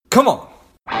Come on.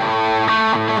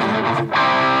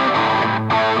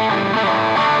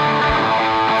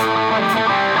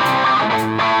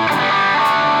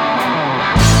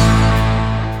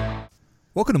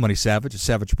 Welcome to Money Savage, a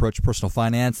savage approach to personal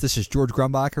finance. This is George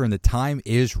Grumbacher, and the time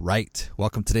is right.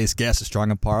 Welcome to today's guest, a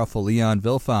strong and powerful Leon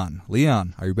Vilfan.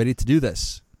 Leon, are you ready to do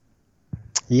this?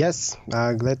 Yes,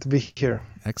 glad to be here.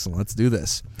 Excellent. Let's do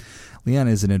this. Leon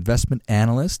is an investment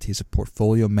analyst. He's a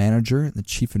portfolio manager and the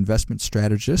chief investment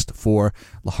strategist for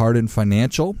Lahardin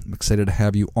Financial. I'm excited to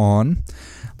have you on.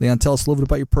 Leon, tell us a little bit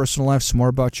about your personal life, some more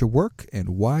about your work, and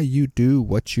why you do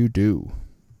what you do.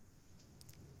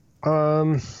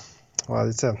 Well,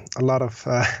 it's a lot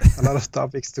of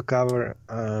topics to cover.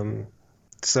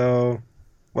 So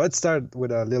let's start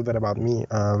with a little bit about me.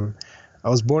 I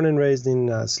was born and raised in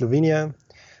Slovenia.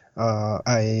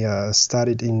 I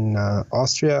studied in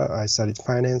Austria. I studied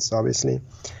finance, obviously.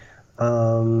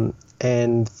 And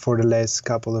for the last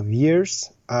couple of years,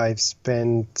 I've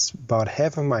spent about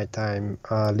half of my time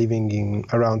living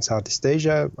around Southeast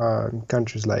Asia,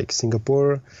 countries like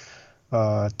Singapore,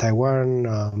 Taiwan,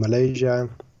 Malaysia,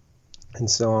 and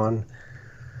so on.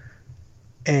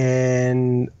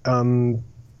 And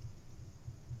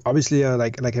obviously,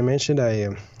 like I mentioned,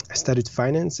 I studied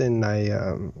finance, and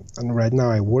and right now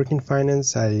I work in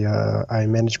finance. I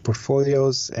manage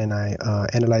portfolios, and I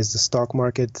analyze the stock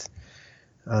market.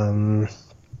 I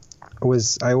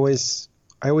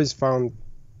always found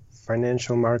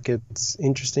financial markets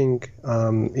interesting.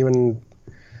 Even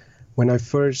when I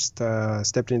first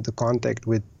stepped into contact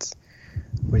with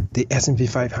the S&P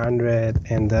 500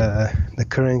 and the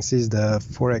currencies, the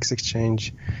Forex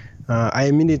exchange, I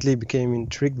immediately became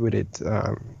intrigued with it.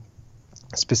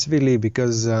 Specifically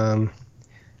because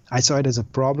I saw it as a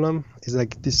problem. It's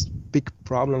like this big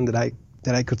problem that I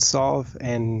could solve,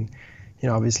 and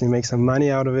obviously make some money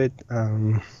out of it.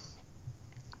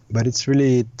 But it's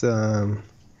really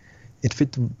it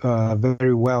fit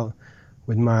very well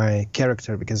with my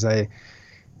character, because I'm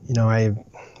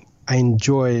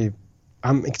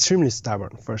extremely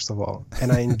stubborn, first of all,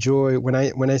 and I enjoy when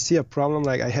I see a problem,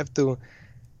 like I have to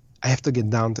get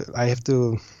down to it. I have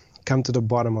to come to the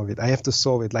bottom of it. I have to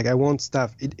solve it. Like, I won't stop.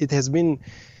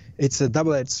 It's a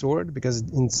double-edged sword, because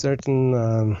in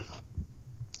certain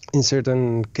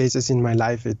cases in my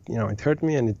life, it hurt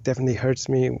me, and it definitely hurts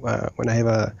me when I have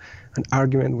an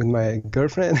argument with my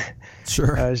girlfriend.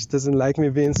 Sure. She doesn't like me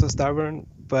being so stubborn,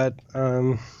 but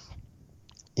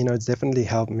it's definitely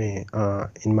helped me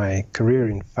in my career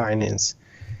in finance.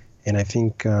 And I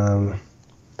think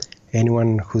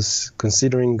anyone who's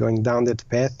considering going down that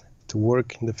path to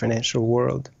work in the financial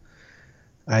world,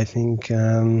 I think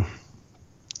being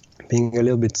a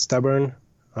little bit stubborn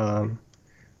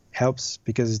helps,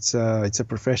 because it's a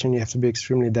profession. You have to be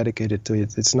extremely dedicated to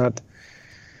it. It's not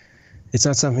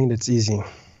something that's easy.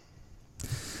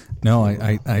 No,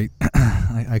 I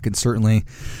can certainly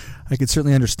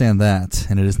understand that,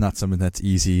 and it is not something that's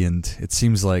easy. And it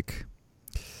seems like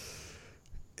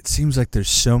there's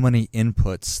so many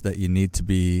inputs that you need to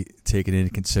be taken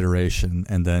into consideration,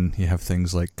 and then you have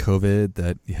things like COVID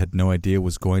that you had no idea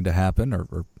was going to happen,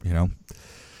 or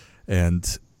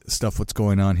and stuff what's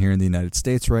going on here in the United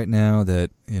States right now that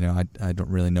I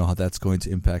don't really know how that's going to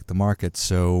impact the market.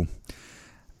 So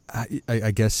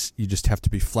I guess you just have to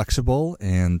be flexible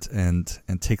and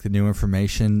take the new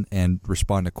information and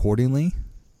respond accordingly.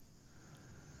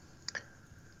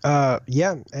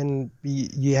 Yeah, and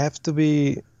you have to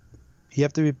be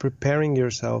preparing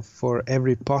yourself for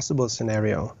every possible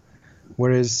scenario.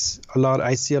 Whereas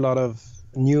I see a lot of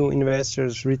new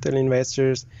investors, retail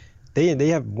investors, they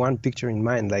have one picture in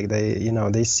mind. Like they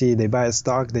buy a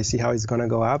stock, they see how it's gonna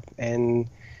go up, and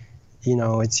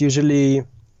it's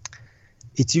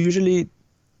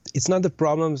not the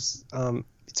problems.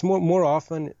 It's more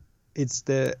often it's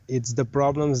the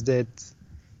problems that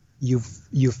you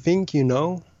think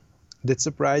that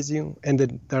surprise you and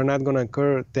that are not going to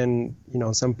occur, than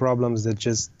some problems that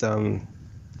just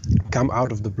come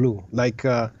out of the blue, like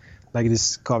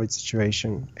this COVID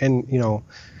situation. And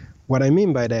what I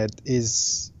mean by that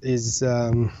is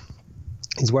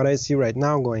what I see right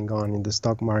now going on in the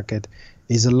stock market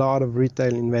is a lot of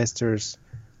retail investors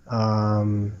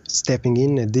stepping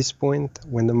in at this point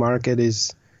when the market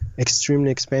is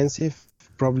extremely expensive,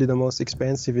 probably the most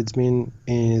expensive it's been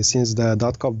since the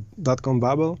dot-com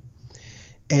bubble.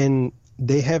 And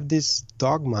they have this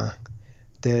dogma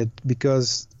that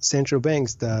because central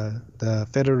banks, the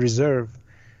Federal Reserve,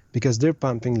 because they're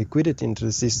pumping liquidity into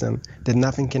the system, that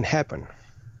nothing can happen.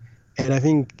 And I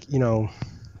think,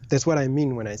 that's what I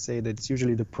mean when I say that it's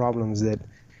usually the problems that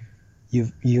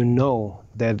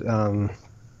that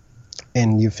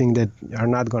and you think that are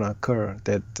not going to occur,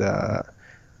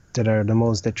 that are the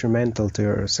most detrimental to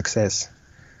your success.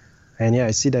 And yeah,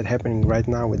 I see that happening right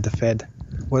now with the Fed.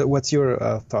 What's your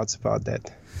thoughts about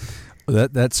that? Well,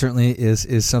 that certainly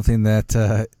is something that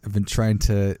I've been trying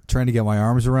to get my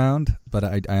arms around, but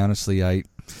I honestly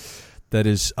that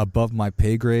is above my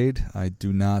pay grade. I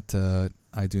do not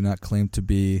claim to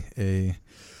be an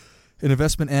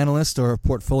investment analyst or a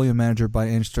portfolio manager by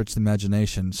any stretch of the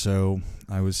imagination. So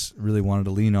I was really wanted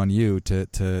to lean on you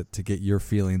to get your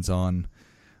feelings on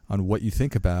what you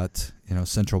think about,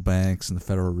 central banks and the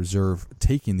Federal Reserve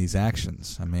taking these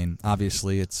actions. I mean,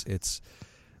 obviously it's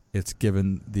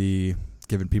given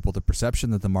people the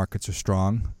perception that the markets are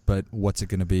strong, but what's it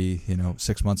going to be,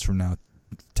 6 months from now,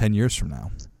 10 years from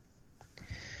now?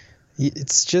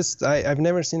 It's just I've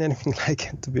never seen anything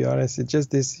like it, to be honest. It's just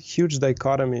this huge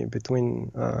dichotomy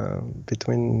between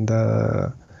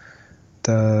the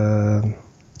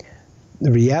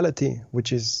reality,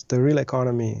 which is the real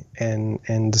economy,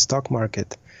 and the stock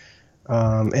market.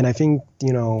 And I think,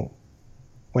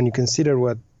 when you consider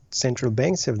what central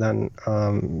banks have done,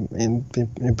 in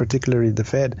particular the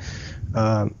Fed,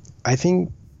 I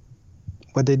think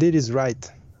what they did is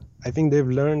right. I think they've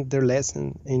learned their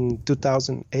lesson in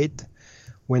 2008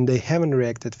 when they haven't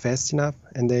reacted fast enough,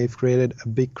 and they've created a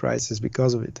big crisis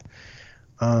because of it.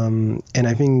 And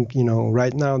I think,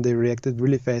 right now they reacted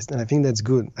really fast, and I think that's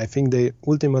good. I think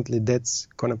that's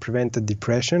going to prevent a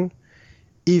depression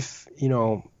if,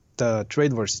 the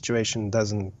trade war situation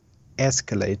doesn't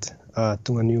escalate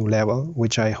to a new level,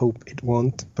 which I hope it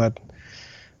won't, but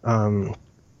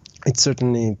it's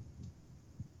certainly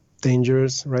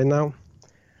dangerous right now.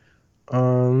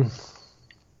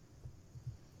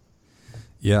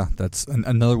 Yeah, that's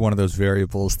another one of those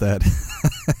variables that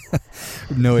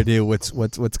no idea what's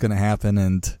going to happen,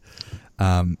 and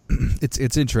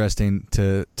it's interesting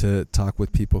to talk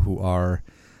with people who are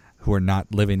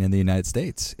not living in the United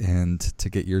States and to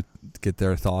get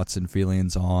their thoughts and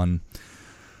feelings on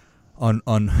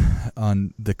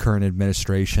the current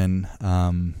administration,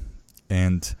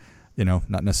 and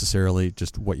not necessarily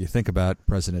just what you think about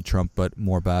President Trump, but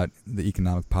more about the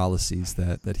economic policies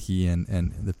that he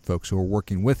and the folks who are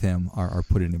working with him are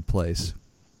putting in place.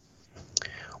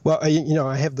 Well,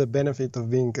 I have the benefit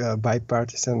of being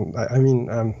bipartisan. I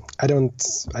don't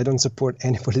support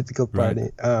any political party,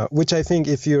 right. Which I think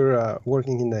if you're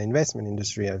working in the investment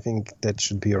industry, I think that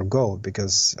should be your goal,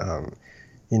 because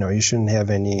you shouldn't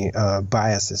have any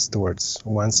biases towards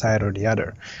one side or the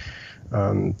other.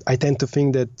 I tend to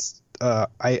think that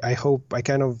I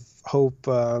kind of hope,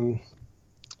 taking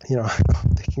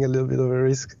a little bit of a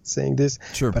risk saying this,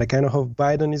 sure. But I kind of hope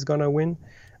Biden is gonna win,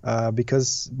 but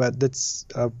that's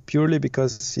purely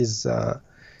because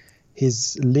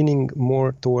he's leaning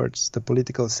more towards the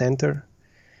political center,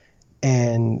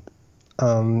 and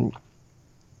when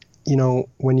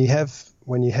you have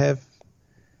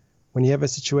a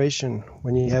situation,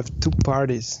 when you have two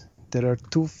parties that are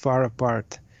too far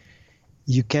apart,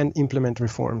 you can't implement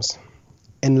reforms.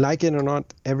 And like it or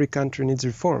not, every country needs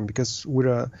reform, because we're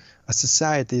a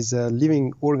society is a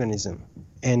living organism,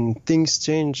 and things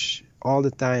change all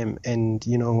the time. And,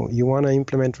 you want to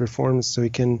implement reforms so you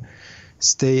can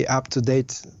stay up to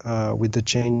date with the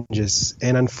changes.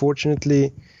 And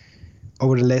unfortunately,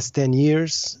 over the last 10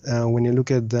 years, when you look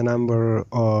at the number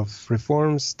of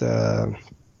reforms that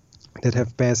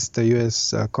have passed the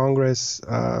U.S. Congress,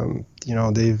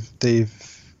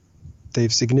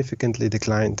 they've significantly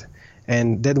declined.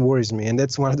 And that worries me. And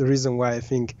that's one of the reasons why I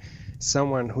think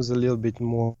someone who's a little bit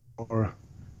more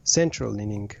central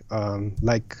leaning,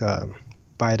 like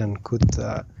Biden,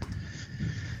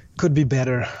 could be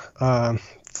better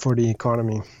for the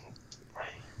economy.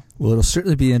 Well, it'll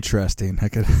certainly be interesting. I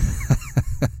could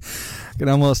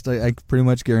I pretty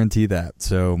much guarantee that.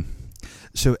 So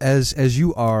as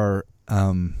you are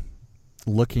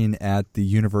looking at the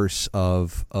universe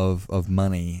of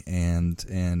money and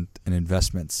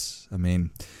investments, I mean,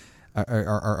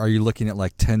 are you looking at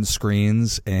like 10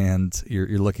 screens, and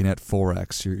you're looking at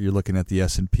Forex, you're looking at the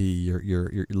S&P,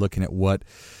 you're looking at what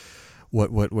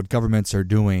governments are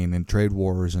doing and trade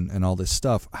wars and all this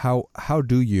stuff? How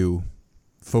do you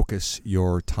focus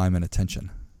your time and attention?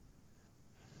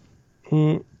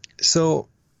 So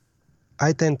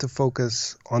I tend to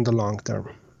focus on the long term.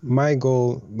 My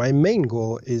main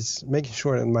goal is making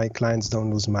sure that my clients don't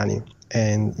lose money.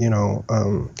 And,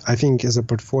 I think as a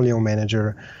portfolio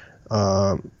manager,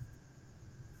 that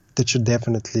should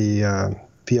definitely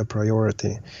be a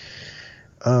priority.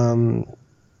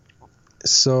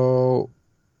 So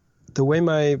the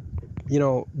way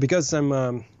because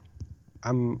I'm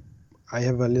I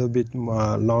have a little bit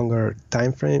more longer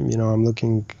time frame. I'm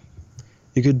looking.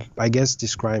 You could, I guess,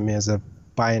 describe me as a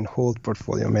buy and hold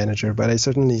portfolio manager, but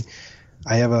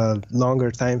I have a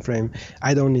longer time frame.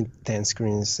 I don't need 10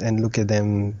 screens and look at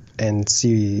them and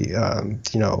see,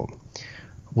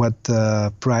 what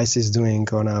the price is doing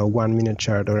on a 1 minute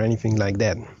chart or anything like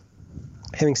that.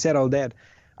 Having said all that,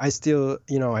 I still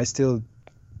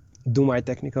do my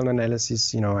technical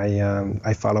analysis.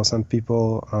 I follow some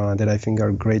people that I think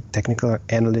are great technical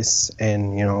analysts,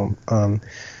 and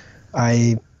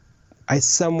I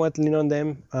somewhat lean on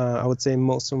them. I would say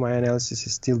most of my analysis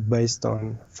is still based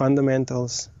on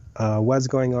fundamentals, what's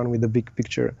going on with the big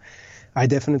picture. I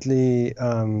definitely,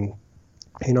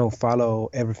 follow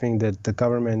everything that the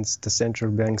governments, the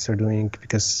central banks are doing,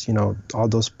 because, all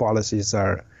those policies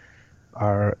are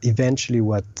eventually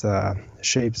what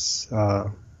shapes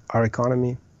our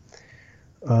economy.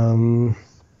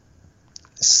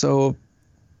 So,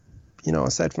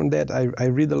 aside from that, I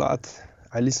read a lot.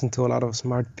 I listen to a lot of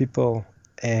smart people,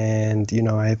 and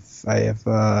I have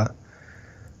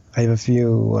a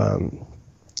few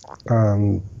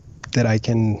that I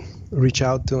can reach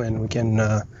out to, and we can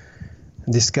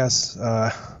discuss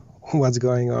what's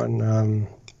going on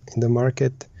in the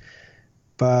market.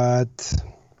 But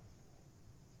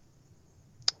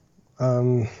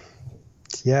I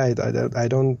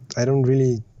don't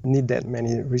really need that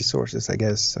many resources, I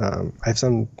guess. I have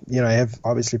some, I have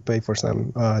obviously paid for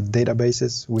some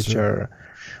databases,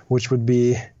 which would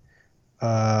be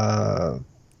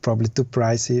probably too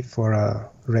pricey for a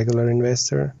regular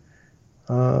investor.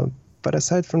 But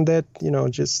aside from that,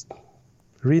 just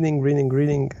reading.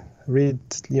 Read,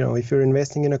 if you're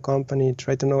investing in a company,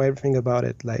 try to know everything about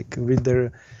it. Like read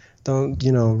their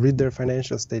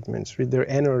financial statements, read their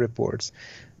annual reports,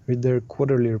 read their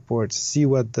quarterly reports, see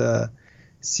what the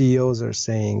CEOs are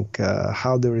saying,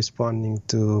 how they're responding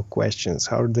to questions,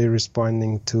 how are they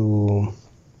responding to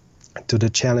the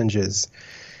challenges.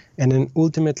 And then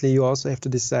ultimately, you also have to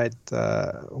decide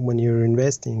when you're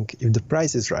investing if the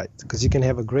price is right, because you can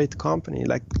have a great company,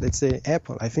 like let's say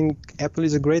Apple. I think Apple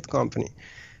is a great company,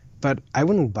 but I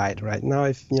wouldn't buy it right now.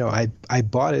 If I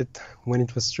bought it when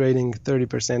it was trading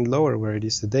 30% lower where it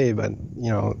is today, but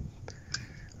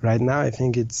right now I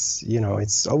think it's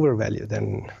it's overvalued,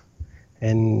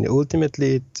 and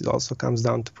ultimately it also comes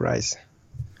down to price.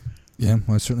 Yeah,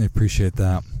 well, I certainly appreciate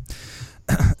that.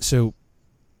 So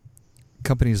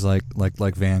companies like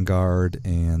Vanguard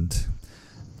and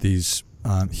these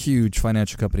huge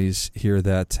financial companies here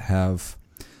that have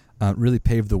really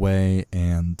paved the way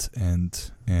and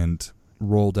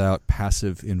rolled out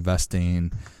passive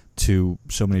investing to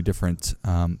so many different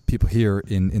people here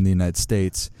in the United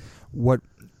States. What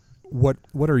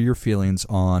are your feelings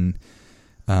on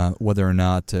whether or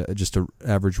not just an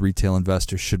average retail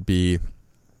investor should be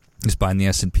just buying the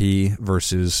S&P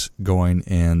versus going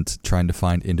and trying to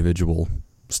find individual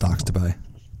stocks to buy?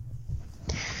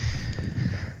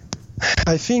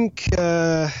 I think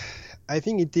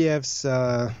ETFs,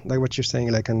 like what you're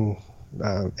saying, like an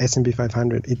S&P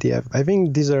 500 ETF, I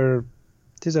think these are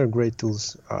great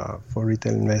tools for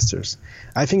retail investors.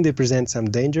 I think they present some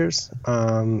dangers.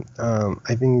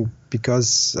 I think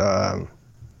because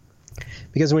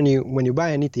when you buy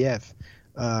an ETF,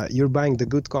 you're buying the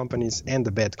good companies and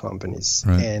the bad companies,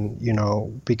 right. And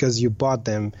because you bought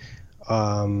them,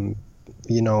 all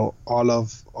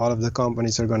of the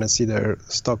companies are going to see their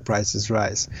stock prices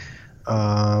rise,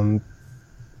 and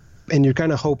you're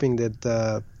kind of hoping that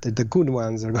the good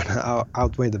ones are going to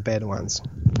outweigh the bad ones.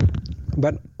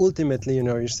 But ultimately,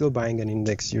 you're still buying an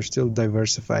index. You're still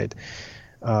diversified.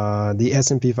 The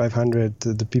S&P 500,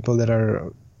 the people that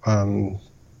are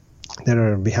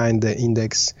behind the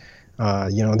index,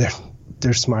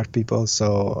 they're smart people.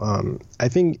 So I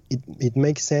think it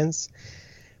makes sense.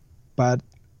 But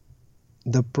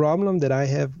the problem that I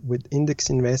have with index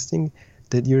investing,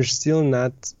 that you're still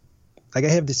not, like I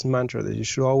have this mantra that you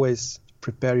should always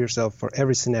prepare yourself for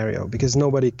every scenario, because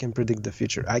nobody can predict the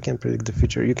future. I can predict the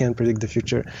future. You can't predict the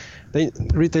future.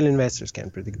 Retail investors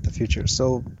can't predict the future.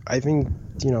 So I think,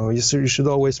 you should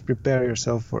always prepare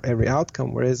yourself for every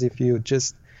outcome. Whereas if you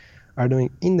just are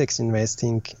doing index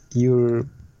investing, you're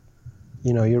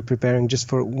preparing just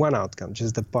for one outcome,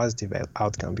 just the positive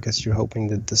outcome, because you're hoping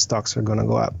that the stocks are going to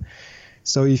go up.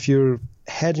 So if you're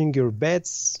hedging your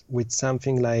bets with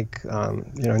something like,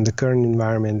 in the current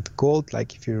environment, gold,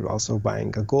 like if you're also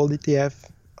buying a gold ETF,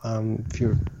 if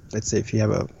you have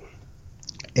a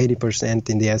 80%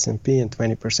 in the S&P and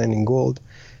 20% in gold,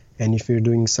 and if you're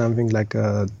doing something like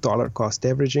a dollar cost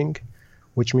averaging,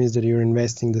 which means that you're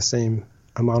investing the same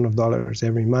amount of dollars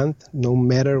every month, no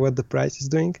matter what the price is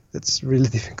doing. That's really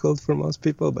difficult for most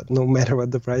people, but no matter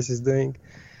what the price is doing,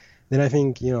 then I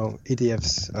think,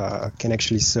 ETFs can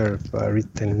actually serve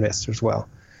retail investors well.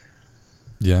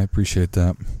 Yeah, I appreciate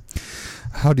that.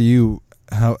 What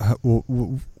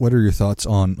are your thoughts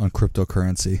on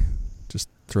cryptocurrency? Just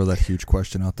throw that huge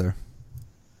question out there.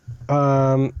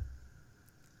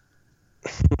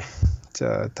 It's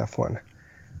a tough one.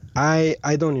 I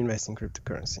don't invest in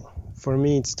cryptocurrency. For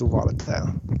me, it's too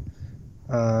volatile.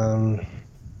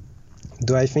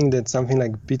 Do I think that something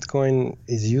like Bitcoin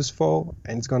is useful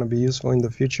and it's going to be useful in the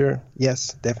future?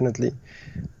 Yes, definitely.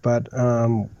 But,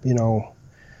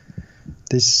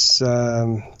 this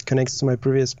connects to my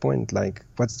previous point, like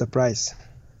what's the price?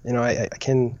 I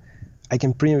can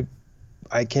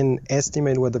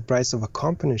estimate what the price of a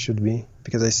company should be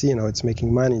because I see, it's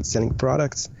making money, it's selling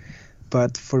products.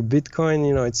 But for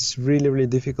Bitcoin, it's really, really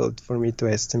difficult for me to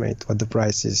estimate what the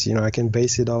price is. I can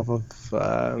base it off of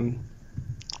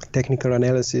technical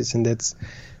analysis, and that's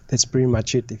pretty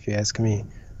much it, if you ask me.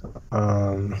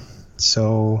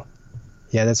 So,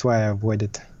 yeah, that's why I avoid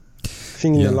it. I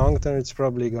think in the long term, it's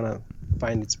probably gonna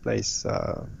find its place.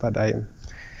 But I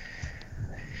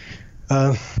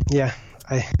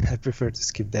prefer to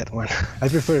skip that one. I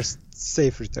prefer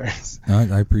safe returns.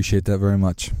 I appreciate that very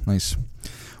much. Nice.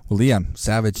 Well, Leon,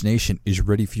 Savage Nation is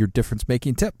ready for your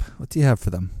difference-making tip. What do you have for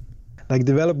them? Like,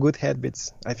 develop good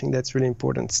habits. I think that's really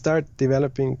important. Start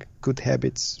developing good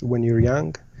habits when you're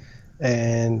young.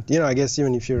 And, I guess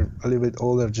even if you're a little bit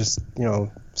older, just,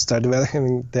 start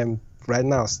developing them right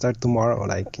now. Start tomorrow.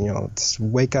 Just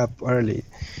wake up early.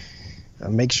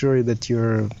 Make sure that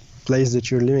your place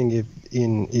that you're living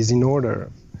in is in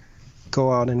order.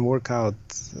 Go out and work out.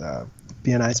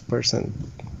 Be a nice person.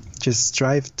 Just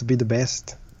strive to be the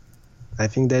best. I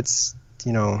think that's,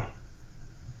 That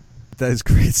is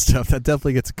great stuff. That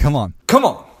definitely gets. Come on.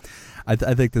 I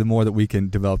think the more that we can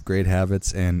develop great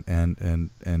habits and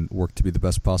work to be the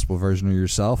best possible version of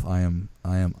yourself, I am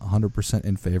 100%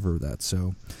 in favor of that.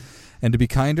 So, and to be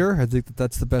kinder, I think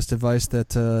that's the best advice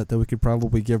that we could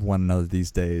probably give one another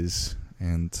these days.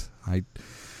 And I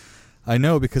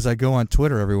know because I go on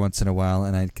Twitter every once in a while,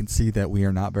 and I can see that we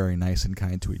are not very nice and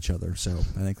kind to each other. So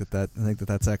I think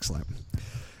that's excellent.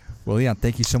 Well, Leon,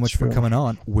 thank you so much for coming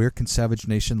on. Where can Savage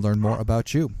Nation learn more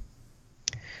about you?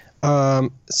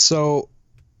 So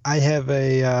I have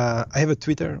a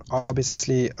Twitter.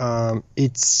 Obviously,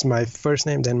 it's my first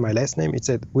name, then my last name. It's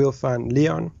at Wilfan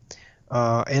Leon.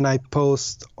 And I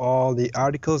post all the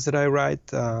articles that I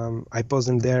write. I post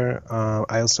them there.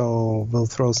 I also will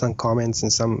throw some comments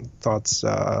and some thoughts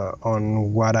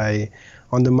on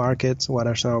the market, what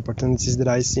are some opportunities that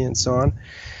I see, and so on.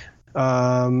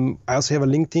 I also have a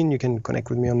LinkedIn. You can connect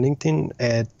with me on LinkedIn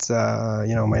at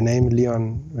my name,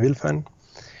 Leon Wilfan.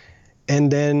 And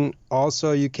then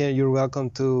also you're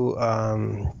welcome to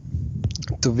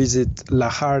visit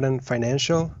Lahardin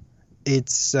Financial.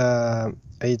 It's the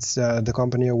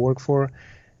company I work for,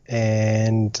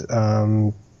 and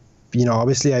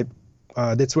obviously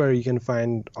that's where you can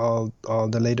find all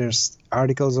the latest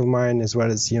articles of mine, as well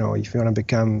as if you want to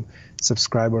become a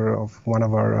subscriber of one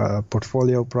of our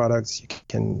portfolio products, you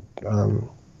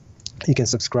can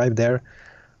subscribe there.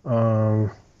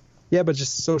 But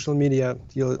just social media,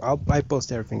 I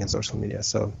post everything in social media,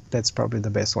 so that's probably the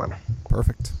best one.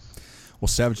 Perfect. Well,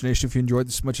 Savage Nation, if you enjoyed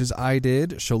this as much as I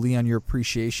did, show Leon your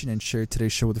appreciation and share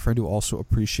today's show with a friend who also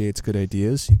appreciates good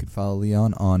ideas. You can follow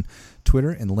Leon on Twitter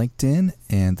and LinkedIn,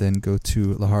 and then go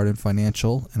to Lahardin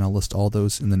Financial, and I'll list all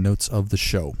those in the notes of the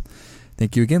show.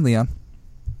 Thank you again, Leon.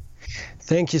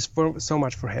 Thank you so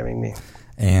much for having me.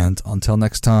 And until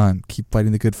next time, keep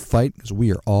fighting the good fight, because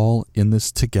we are all in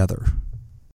this together.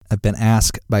 I've been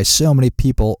asked by so many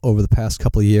people over the past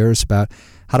couple of years about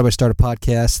how do I start a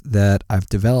podcast, that I've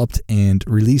developed and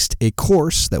released a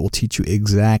course that will teach you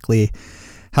exactly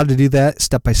how to do that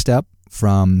step by step,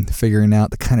 from figuring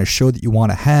out the kind of show that you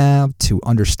want to have to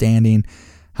understanding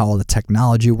how all the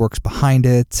technology works behind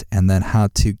it, and then how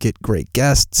to get great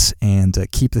guests and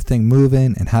keep the thing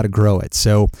moving and how to grow it.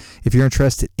 So if you're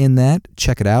interested in that,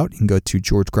 check it out. You can go to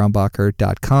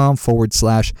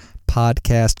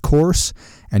georgegrombacher.com/podcast course,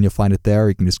 and you'll find it there.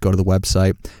 You can just go to the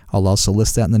website. I'll also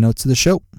list that in the notes of the show.